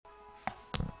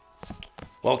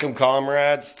Welcome,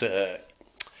 comrades, to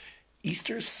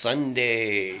Easter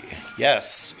Sunday.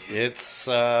 Yes, it's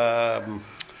the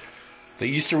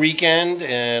Easter weekend,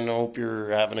 and I hope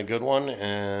you're having a good one.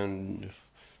 And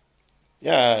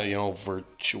yeah,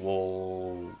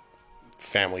 virtual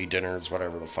family dinners,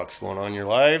 whatever the fuck's going on in your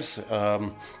lives.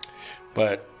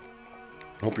 But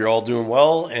hope you're all doing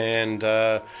well. And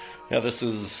yeah, this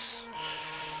is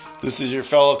your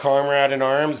fellow comrade in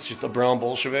arms, the Brown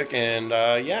Bolshevik, and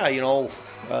I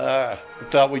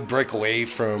thought we'd break away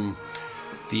from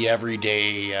the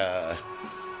everyday,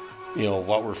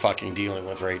 what we're fucking dealing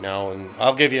with right now, and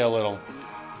I'll give you a little,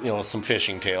 some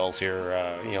fishing tales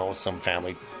here. Some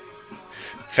family.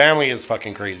 Family is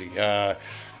fucking crazy. I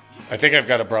think I've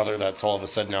got a brother that's all of a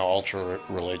sudden now ultra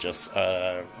religious.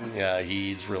 Yeah,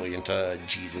 he's really into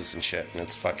Jesus and shit, and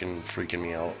it's fucking freaking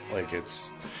me out. Like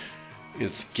it's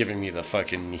giving me the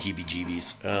fucking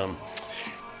heebie-jeebies.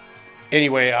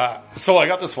 Anyway, so I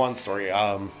got this one story,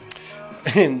 and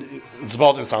it's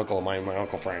about this uncle of mine, my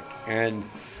Uncle Frank, and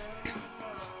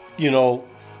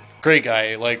great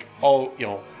guy, like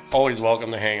always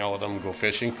welcome to hang out with him, go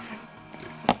fishing,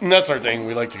 and that's our thing.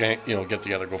 We like to get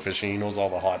together, go fishing. He knows all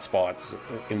the hot spots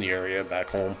in the area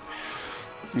back home,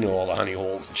 all the honey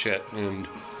holes and shit. And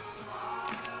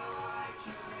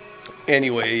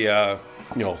anyway,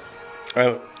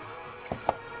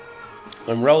 I'm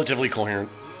relatively coherent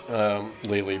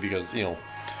lately because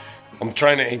I'm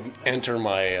trying to enter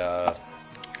my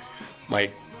my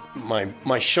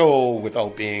show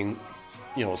without being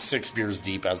 6 beers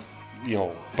deep, as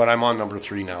but I'm on number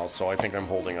 3 now, so I think I'm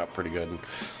holding up pretty good. And,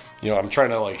 I'm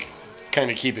trying to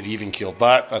kind of keep it even keeled,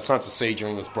 but that's not to say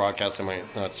during this broadcast I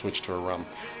might not switch to a rum,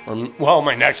 or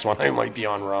my next one I might be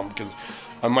on rum because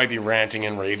I might be ranting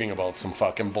and raving about some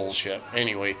fucking bullshit.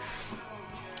 Anyway.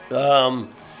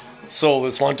 So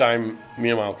this one time,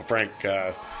 me and my Uncle Frank,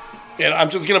 and I'm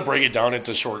just going to break it down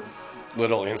into short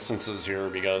little instances here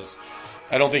because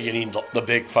I don't think you need the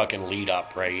big fucking lead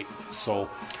up, right? So,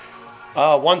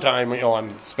 one time, I'm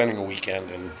spending a weekend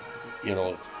and,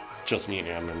 just me and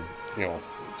him, and,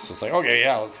 it's just like, okay,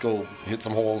 yeah, let's go hit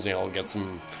some holes, get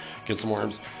some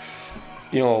worms,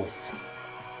 hit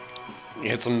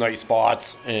some nice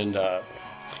spots. And,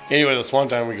 anyway, this one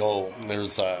time we go,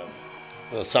 there's,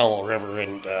 the Salmo River,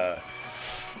 and so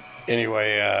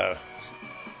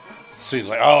he's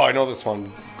like, oh, I know this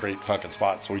one great fucking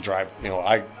spot. So we drive,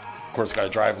 I of course got to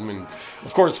drive him, and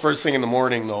of course first thing in the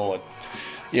morning though,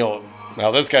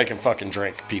 now this guy can fucking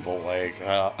drink, people. Like,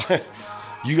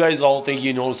 you guys all think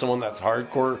you know someone that's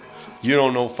hardcore. You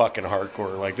don't know fucking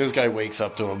hardcore. Like, this guy wakes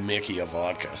up to a Mickey of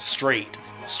vodka, straight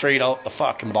out the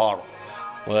fucking bottle.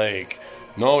 Like,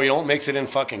 no, you don't mix it in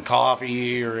fucking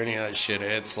coffee or any of that shit.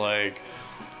 It's like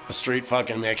a straight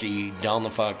fucking Mickey down the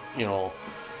fuck, in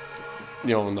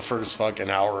the first fucking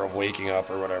hour of waking up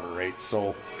or whatever, right?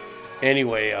 So,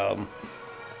 anyway, and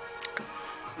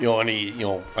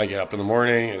I get up in the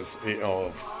morning,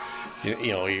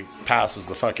 he passes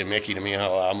the fucking Mickey to me.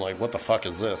 I'm like, what the fuck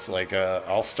is this? Like,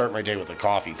 I'll start my day with a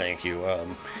coffee, thank you.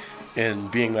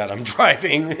 And being that I'm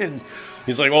driving, and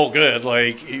he's like, oh, good.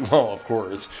 Like, well, of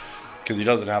course, because he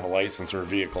doesn't have a license or a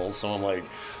vehicle. So I'm like,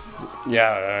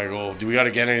 yeah. I go, do we got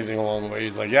to get anything along the way?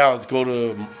 He's like, yeah, let's go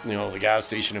to the gas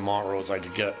station in Montrose I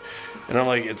could get. And I'm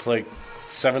like, it's like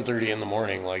 7:30 in the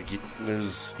morning. Like, you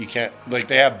can't, like,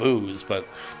 they have booze, but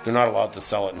they're not allowed to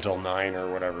sell it until 9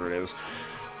 or whatever it is.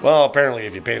 Well, apparently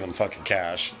if you pay them fucking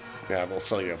cash, yeah, they'll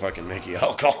sell you a fucking Mickey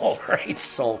alcohol, right?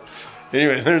 So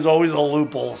anyway, there's always a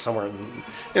loophole somewhere, and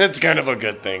it's kind of a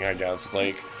good thing, I guess.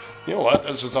 Like, you know what?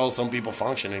 That's just how some people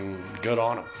function, and good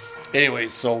on them. Anyway,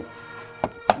 so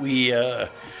we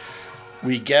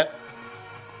get,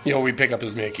 we pick up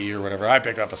his Mickey or whatever. I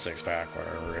pick up a 6-pack,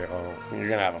 whatever. You're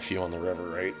gonna have a few on the river,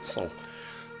 right? So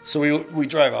we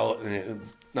drive out, and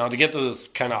now to get to this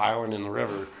kind of island in the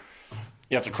river,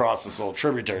 you have to cross this little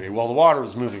tributary. Well, the water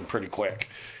is moving pretty quick,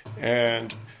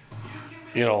 and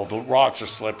the rocks are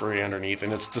slippery underneath,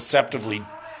 and it's deceptively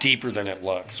deeper than it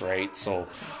looks, right? So,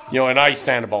 and I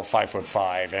stand about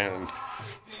 5'5", and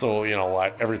so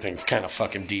what, everything's kind of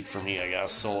fucking deep for me, I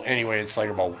guess. So anyway, it's like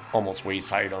about almost waist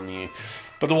height on me,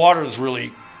 but the water is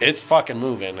it's fucking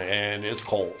moving, and it's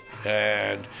cold,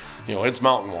 and it's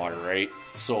mountain water, right?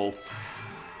 So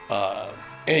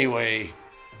anyway,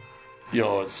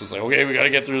 it's just like, okay, we got to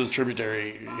get through this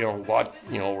tributary.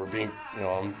 We're being,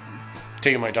 I'm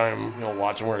taking my time,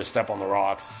 watching where to step on the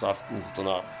rocks and stuff to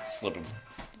not slip and,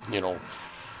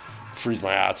 freeze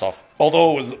my ass off.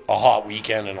 Although it was a hot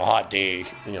weekend and a hot day,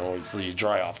 you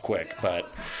dry off quick. But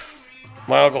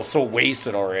my uncle's so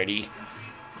wasted already,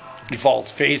 he falls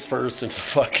face first into the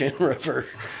fucking river,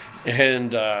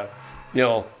 and you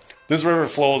know, this river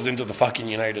flows into the fucking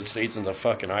United States, into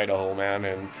fucking Idaho, man.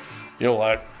 And you know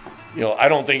what? I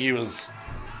don't think he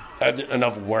had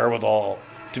enough wherewithal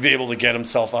to be able to get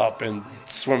himself up and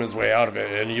swim his way out of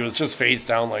it. And he was just face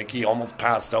down, like he almost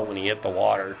passed out when he hit the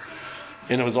water.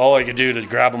 And it was all I could do to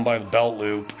grab him by the belt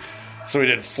loop so he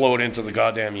didn't float into the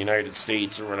goddamn United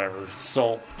States or whatever.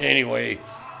 So anyway,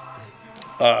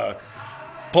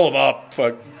 pull him up,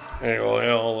 fuck. And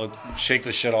let's shake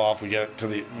the shit off. We get to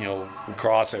the, we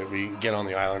cross it. We get on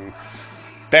the island.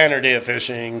 Banner day of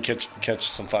fishing, catch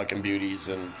some fucking beauties.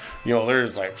 And,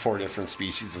 there's like 4 different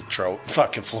species of trout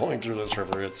fucking flowing through this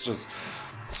river. It's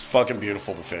fucking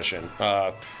beautiful to fish in.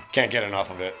 Can't get enough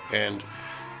of it. And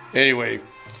anyway,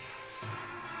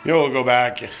 we'll go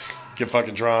back, get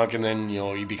fucking drunk, and then,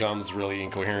 he becomes really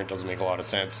incoherent, doesn't make a lot of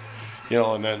sense.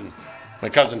 And then my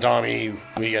cousin Tommy,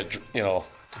 we get,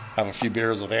 have a few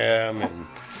beers with him, and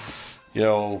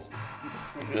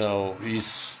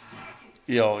he's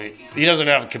he doesn't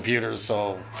have a computer,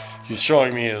 so he's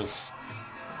showing me his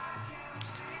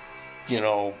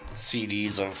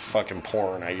CDs of fucking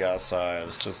porn, I guess.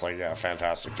 It's just like, yeah,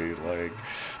 fantastic dude.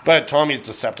 But Tommy's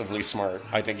deceptively smart.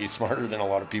 I think he's smarter than a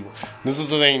lot of people. This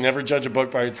is the thing, never judge a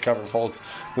book by its cover, folks.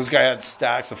 This guy had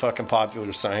stacks of fucking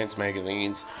popular science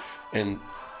magazines, and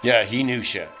yeah, he knew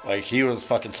shit. He was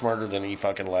fucking smarter than he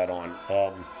fucking let on.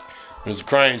 It was a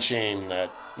crying shame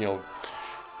that,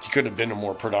 he couldn't have been a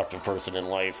more productive person in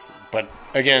life. But,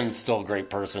 again, still a great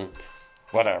person.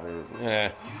 Whatever.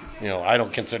 I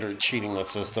don't consider it cheating the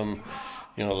system.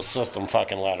 The system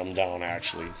fucking let him down,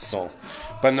 actually. So,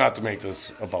 but not to make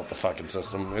this about the fucking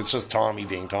system. It's just Tommy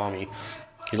being Tommy.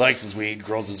 He likes his weed,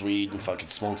 grows his weed, and fucking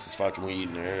smokes his fucking weed,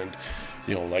 and,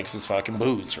 likes his fucking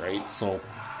booze, right? So,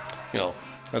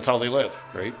 that's how they live,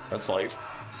 right? That's life.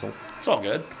 So it's all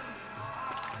good.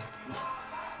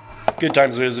 Good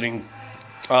times visiting.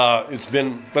 It's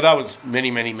been, but that was many,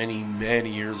 many, many,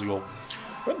 many years ago.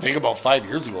 I think about 5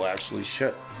 years ago, actually.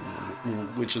 Shit.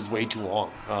 Which is way too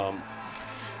long.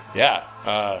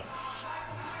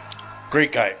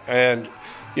 Great guy. And,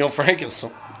 Frank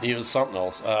he was something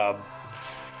else.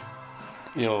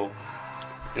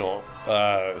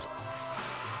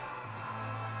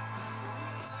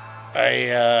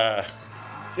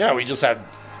 We just had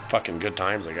fucking good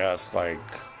times, I guess.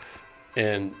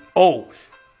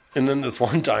 And then this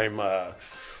one time,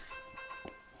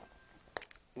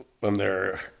 when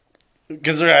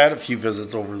because I had a few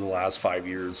visits over the last 5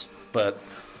 years,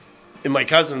 and my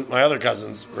other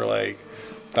cousins were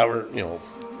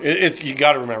it's, you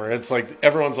gotta remember, it's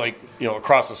everyone's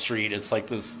across the street. It's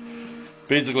this,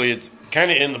 basically it's kind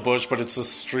of in the bush, but it's a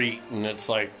street, and it's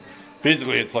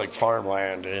basically it's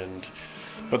farmland,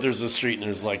 but there's a street, and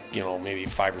there's maybe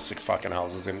 5 or 6 fucking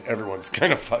houses, and everyone's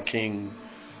kind of fucking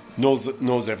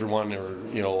knows everyone,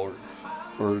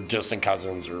 or distant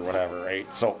cousins or whatever,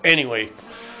 right? So anyway,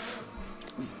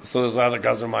 this other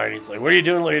cousin of mine, he's like, "What are you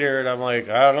doing later?" And I'm like,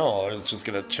 "I don't know. I was just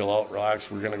gonna chill out, relax.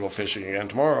 We're gonna go fishing again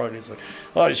tomorrow." And he's like,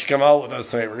 "Oh, you should come out with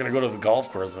us tonight. We're gonna go to the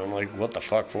golf course." And I'm like, "What the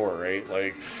fuck for?" Right?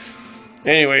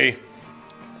 Anyway,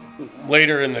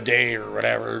 later in the day or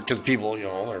whatever, because people,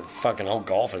 are fucking out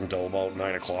golfing till about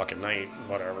 9 o'clock at night,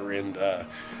 whatever, and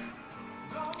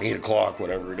 8 o'clock,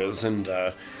 whatever it is, and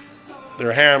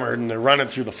they're hammered, and they're running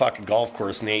through the fucking golf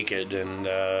course naked, and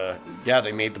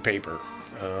they made the paper.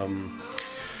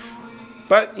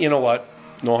 But you know what?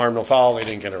 No harm, no foul. They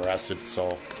didn't get arrested,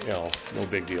 so, no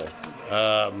big deal.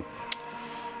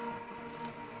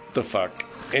 The fuck.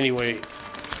 Anyway,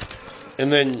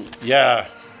 and then,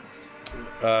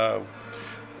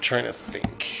 trying to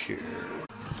think here.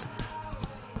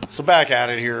 So back at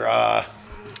it here.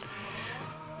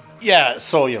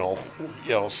 So,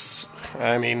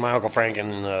 I mean, my Uncle Frank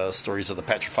and stories of the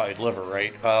petrified liver,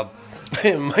 right?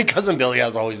 My cousin Billy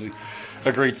has always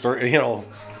a great story, and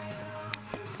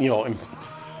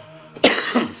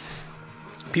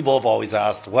people have always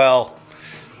asked, well,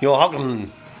 how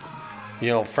come,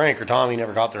 Frank or Tommy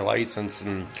never got their license?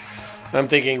 And I'm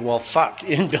thinking, well, fuck,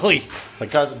 and Billy, my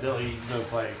cousin Billy, he's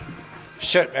just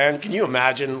shit, man, can you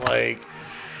imagine,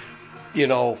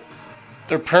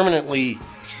 they're permanently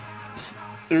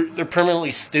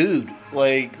stewed.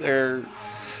 You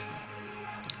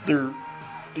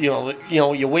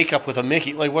wake up with a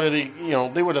Mickey. What are they?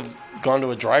 They would have gone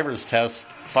to a driver's test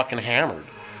fucking hammered.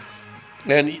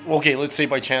 And okay, let's say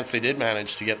by chance they did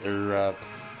manage to get their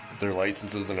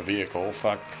licenses in a vehicle.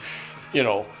 Fuck,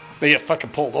 they get fucking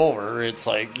pulled over. It's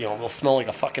they'll smell like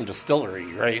a fucking distillery,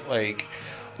 right?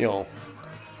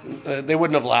 They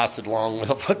wouldn't have lasted long with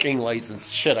a fucking license.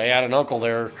 Shit, I had an uncle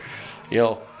there,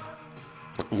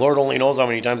 Lord only knows how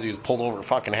many times he was pulled over,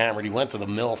 fucking hammered. He went to the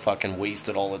mill, fucking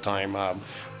wasted all the time.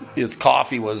 His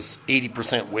coffee was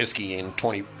 80% whiskey and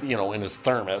 20, in his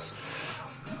thermos,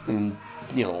 and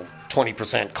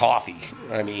 20% coffee.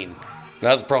 I mean,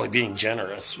 that's probably being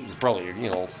generous. It was probably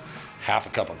half a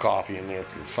cup of coffee in there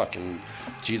for fucking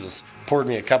Jesus. Poured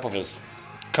me a cup of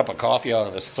coffee out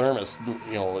of his thermos,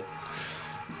 at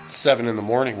 7 in the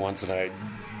morning once, and I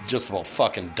just about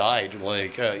fucking died.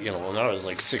 Like, and I was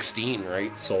like 16,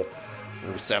 right? So,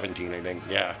 or 17, I think.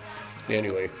 Yeah.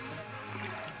 Anyway,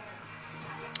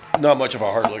 not much of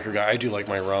a hard liquor guy. I do like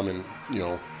my rum and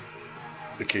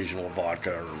occasional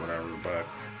vodka or whatever, but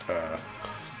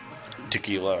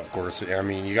tequila, of course. I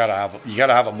mean, you gotta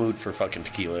have a mood for fucking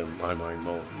tequila in my mind,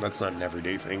 though. That's not an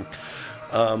everyday thing.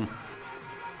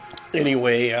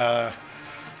 Anyway,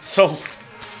 so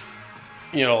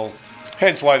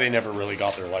hence why they never really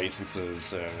got their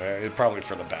licenses. Probably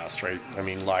for the best, right? I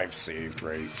mean, lives saved,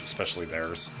 right? Especially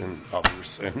theirs and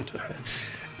others. And,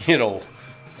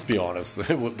 let's be honest,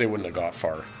 they wouldn't have got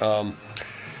far.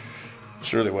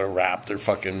 Sure, they would have wrapped their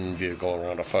fucking vehicle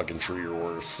around a fucking tree or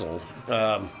worse. So,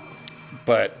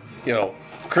 but,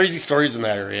 crazy stories in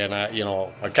that area. And, I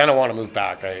kind of want to move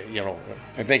back. I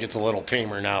think it's a little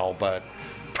tamer now, but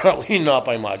probably not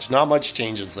by much. Not much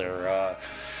changes there.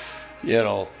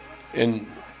 And,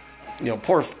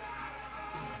 poor,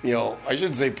 I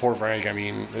shouldn't say poor Frank. I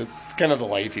mean, it's kind of the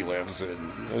life he lives, and,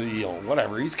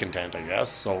 whatever, he's content, I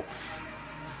guess. So,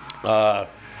 my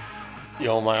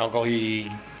uncle,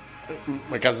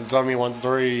 my cousin told me one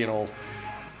story, I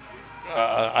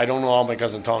don't know how my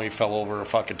cousin Tommy fell over a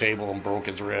fucking table and broke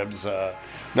his ribs.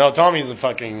 No, Tommy's a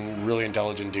fucking really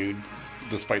intelligent dude,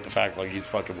 despite the fact, like, he's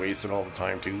fucking wasted all the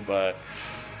time, too, but...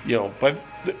 but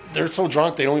they're so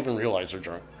drunk they don't even realize they're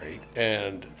drunk, right?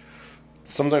 And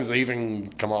sometimes they even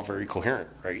come off very coherent,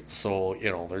 right? So,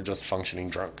 they're just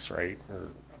functioning drunks, right? Or,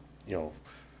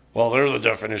 well, they're the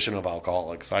definition of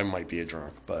alcoholics. I might be a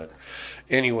drunk, but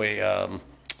anyway,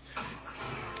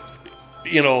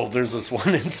 there's this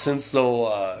one instance,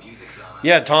 though,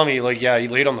 Tommy, he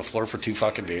laid on the floor for 2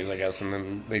 fucking days, I guess, and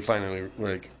then they finally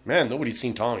were like, man, nobody's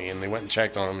seen Tommy, and they went and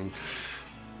checked on him, and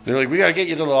they're like, we got to get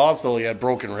you to the hospital. He had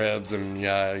broken ribs, and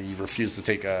he refused to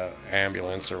take a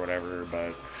ambulance or whatever.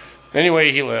 But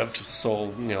anyway, he lived, so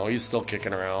he's still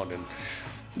kicking around. And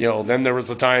then there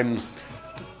was a time,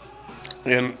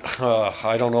 and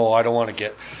I don't know. I don't want to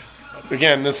get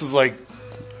again. This is like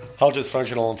how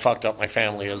dysfunctional and fucked up my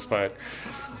family is. But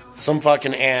some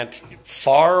fucking aunt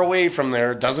far away from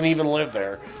there, doesn't even live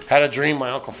there, had a dream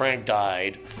my Uncle Frank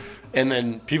died. And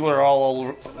then people are all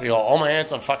over, all my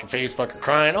aunts on fucking Facebook are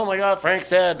crying, oh my God, Frank's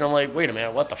dead. And I'm like, wait a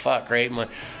minute, what the fuck, right? My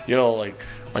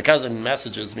cousin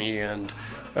messages me and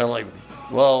I'm like,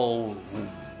 well,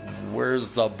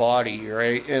 where's the body,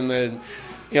 right? And then,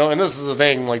 and this is the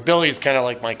thing, like Billy's kind of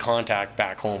like my contact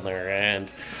back home there. And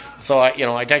so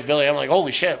I text Billy, I'm like,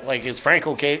 holy shit, like, is Frank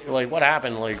okay? Like, what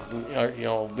happened? Like,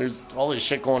 there's all this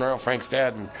shit going around, Frank's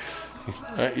dead. And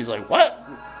he's like, what?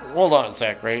 Hold on a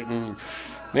sec, right? And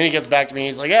then he gets back to me.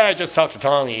 He's like, yeah, I just talked to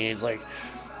Tommy. He's like,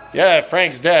 yeah,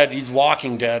 Frank's dead. He's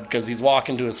walking dead because he's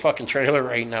walking to his fucking trailer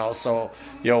right now. So,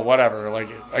 whatever. Like,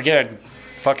 again,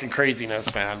 fucking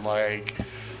craziness, man. Like,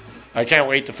 I can't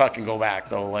wait to fucking go back,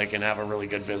 though, like, and have a really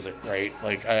good visit, right?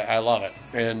 Like, I love it.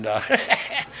 And,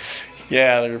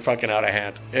 yeah, they're fucking out of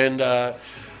hand. And,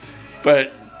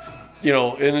 but,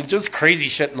 and just crazy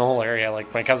shit in the whole area.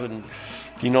 Like, my cousin,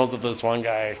 he knows of this one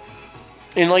guy.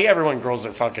 And, like, everyone grows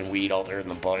their fucking weed out there in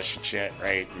the bush and shit,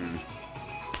 right? And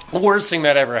the worst thing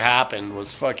that ever happened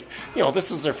was fucking,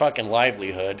 this is their fucking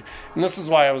livelihood. And this is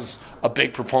why I was a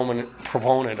big proponent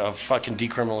of fucking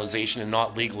decriminalization and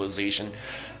not legalization.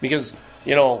 Because,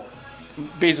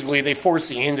 basically they force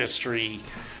the industry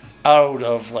out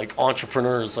of, like,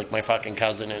 entrepreneurs like my fucking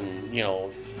cousin and,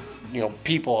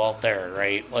 people out there,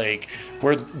 right? Like,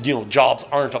 where, jobs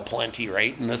aren't aplenty,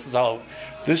 right? And this is how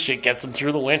this shit gets them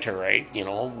through the winter, right?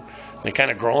 They kind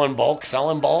of grow in bulk,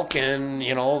 sell in bulk, and,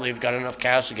 they've got enough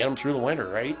cash to get them through the winter,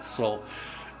 right? So,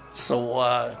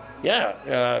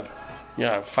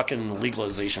 fucking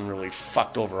legalization really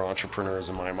fucked over entrepreneurs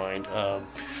in my mind.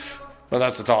 But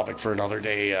that's a topic for another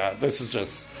day. This is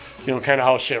just, kind of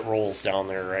how shit rolls down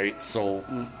there, right? So,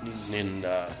 in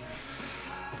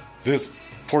this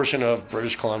portion of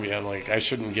British Columbia, like, I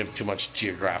shouldn't give too much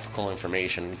geographical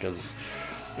information because...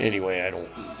 Anyway, I don't,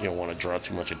 want to draw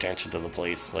too much attention to the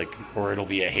place, like, or it'll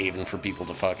be a haven for people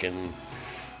to fucking,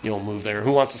 move there.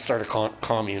 Who wants to start a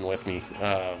commune with me?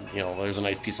 There's a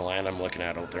nice piece of land I'm looking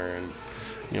at out there, and,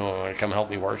 come help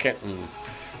me work it and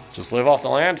just live off the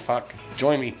land? Fuck,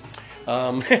 join me.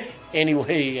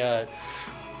 Anyway,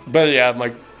 But yeah,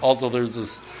 like also there's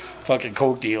this fucking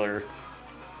coke dealer,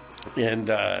 and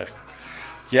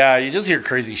yeah, you just hear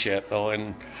crazy shit though,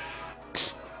 and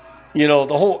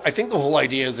I think the whole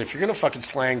idea is if you're gonna fucking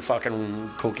slang fucking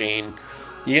cocaine,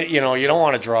 you don't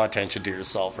want to draw attention to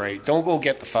yourself, right? Don't go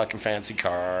get the fucking fancy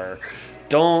car.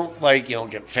 Don't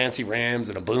get fancy rims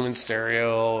and a booming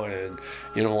stereo and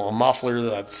a muffler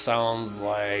that sounds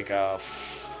like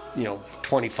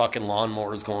 20 fucking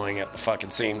lawnmowers going at the fucking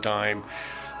same time.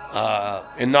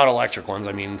 And not electric ones.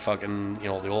 I mean, fucking, the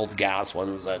old gas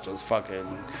ones that just fucking.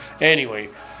 Anyway,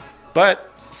 but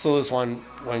so this one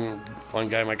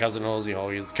guy my cousin knows,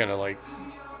 he's kind of like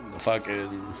the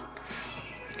fucking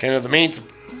kind of the main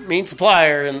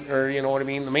supplier or you know what I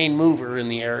mean, the main mover in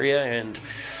the area, and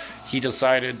he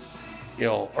decided, he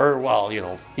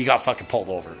got fucking pulled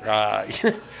over.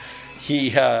 He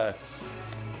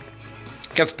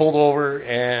gets pulled over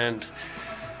and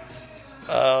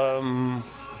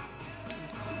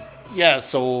yeah,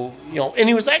 so, and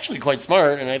he was actually quite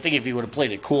smart, and I think if he would have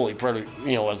played it cool, he probably,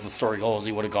 as the story goes,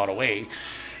 he would have got away.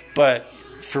 But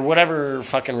for whatever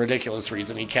fucking ridiculous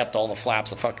reason, he kept all the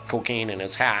flaps of fucking cocaine in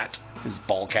his hat, his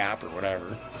ball cap or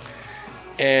whatever.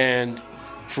 And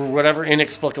for whatever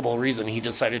inexplicable reason, he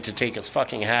decided to take his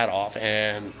fucking hat off,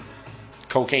 and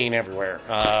cocaine everywhere,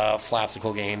 flaps of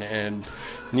cocaine, and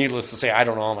needless to say, I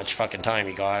don't know how much fucking time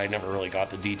he got. I never really got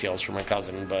the details from my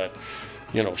cousin, but,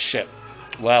 shit.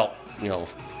 Well,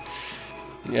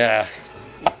 yeah,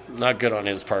 not good on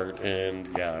his part, and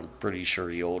yeah, I'm pretty sure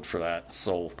he owed for that.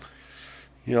 So,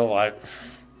 you know what?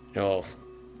 The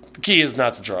key is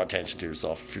not to draw attention to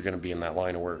yourself if you're going to be in that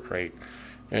line of work, right?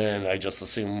 And I just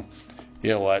assume,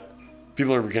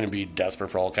 people are going to be desperate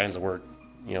for all kinds of work,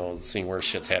 seeing where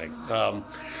shit's heading.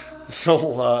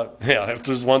 If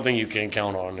there's one thing you can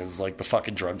count on is like the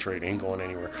fucking drug trade ain't going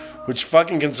anywhere, which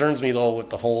fucking concerns me though with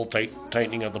the whole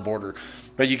tightening of the border.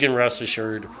 But you can rest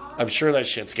assured, I'm sure that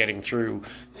shit's getting through.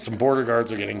 Some border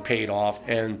guards are getting paid off,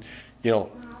 and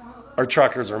our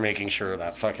truckers are making sure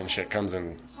that fucking shit comes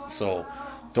in. So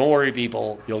don't worry,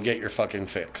 people, you'll get your fucking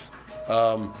fix.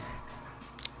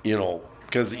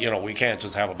 Because, we can't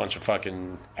just have a bunch of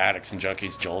fucking addicts and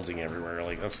junkies jonesing everywhere.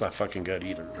 Like, that's not fucking good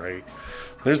either, right?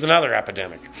 There's another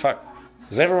epidemic. Fuck.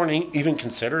 Has everyone even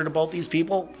considered about these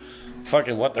people?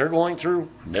 Fucking what they're going through?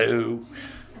 No.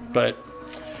 But,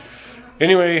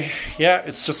 anyway, yeah,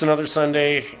 it's just another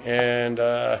Sunday, and,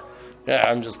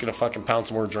 I'm just gonna fucking pound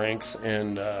some more drinks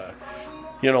and,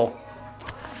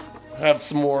 have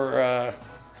some more,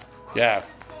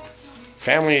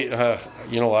 family, I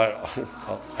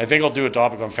think I'll do a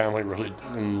topic on family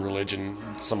and religion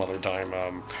some other time.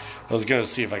 I was going to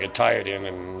see if I could tie it in,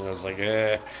 and I was like,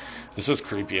 this is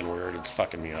creepy and weird. It's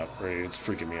fucking me up, right? It's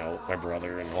freaking me out, my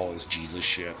brother and all his Jesus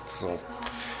shit. So,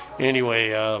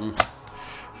 anyway,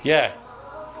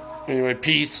 Anyway,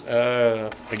 peace.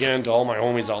 Again, to all my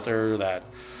homies out there that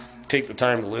take the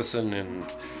time to listen and,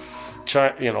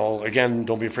 again,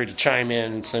 don't be afraid to chime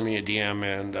in, send me a DM,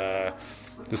 and,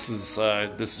 this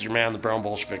is your man, the Brown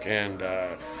Bolshevik, and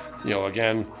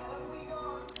again,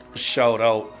 shout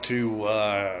out to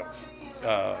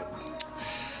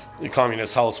the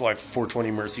Communist Housewife,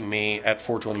 420 Mercy Main, at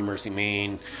 420 Mercy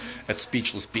Main, at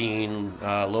Speechless Bean,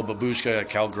 Lil Babushka,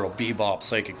 Cowgirl Bebop,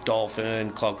 Psychic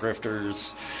Dolphin, Cloud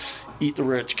Grifters, Eat the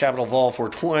Rich, Capital Vol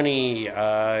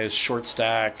 420, Short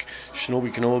Stack,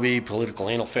 Shinobi Kenobi, Political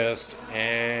Anal Fist,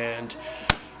 and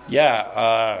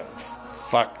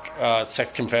fuck,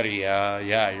 Sex Confetti,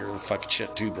 you're fucking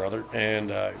shit too, brother.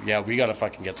 And, we gotta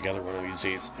fucking get together one of these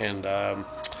days. And,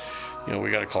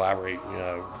 we gotta collaborate.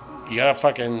 You gotta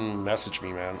fucking message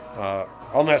me, man.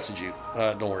 I'll message you.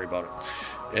 Don't worry about it.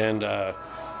 And,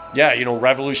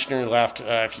 Revolutionary Left,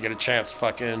 if you get a chance,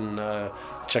 fucking,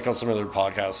 check out some of their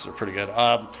podcasts. They're pretty good.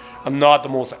 I'm not the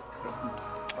most,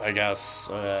 I guess,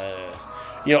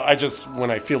 I just, when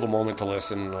I feel the moment to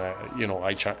listen, I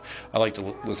like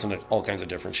to listen to all kinds of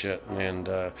different shit and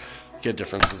get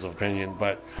differences of opinion.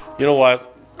 But you know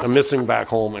what? I'm missing back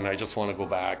home, and I just want to go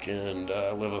back and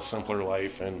live a simpler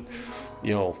life, and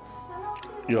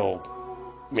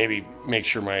maybe make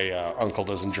sure my uncle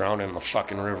doesn't drown in the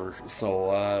fucking river.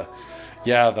 So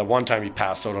the one time he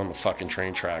passed out on the fucking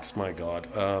train tracks, my God.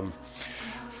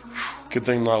 Good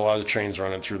thing not a lot of trains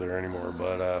running through there anymore,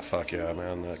 but fuck yeah,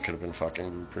 man, that could have been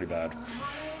fucking pretty bad.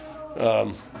 I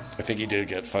think he did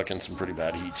get fucking some pretty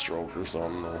bad heat stroke or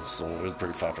something, though, so it was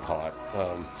pretty fucking hot.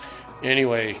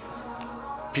 Anyway,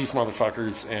 peace,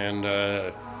 motherfuckers, and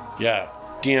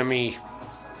DM me.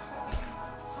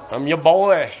 I'm your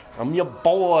boy.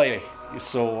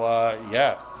 So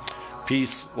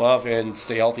peace, love, and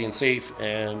stay healthy and safe,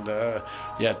 and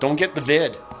don't get the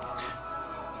vid.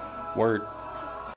 Word.